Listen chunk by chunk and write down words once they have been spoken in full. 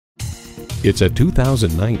It's a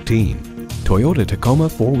 2019 Toyota Tacoma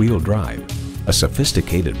four-wheel drive. A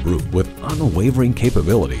sophisticated brute with unwavering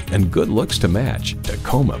capability and good looks to match,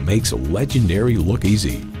 Tacoma makes a legendary look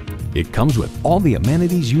easy. It comes with all the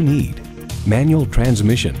amenities you need: manual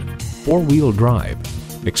transmission, four-wheel drive,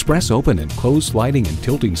 express open and closed sliding and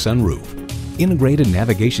tilting sunroof, integrated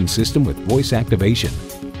navigation system with voice activation,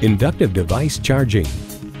 inductive device charging,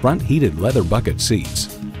 front heated leather bucket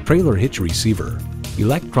seats, trailer hitch receiver,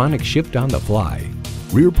 electronic shift on the fly,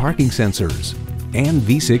 rear parking sensors, and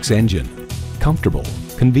V6 engine. Comfortable,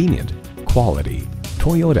 convenient, quality.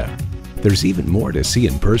 Toyota. There's even more to see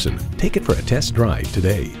in person. Take it for a test drive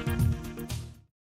today.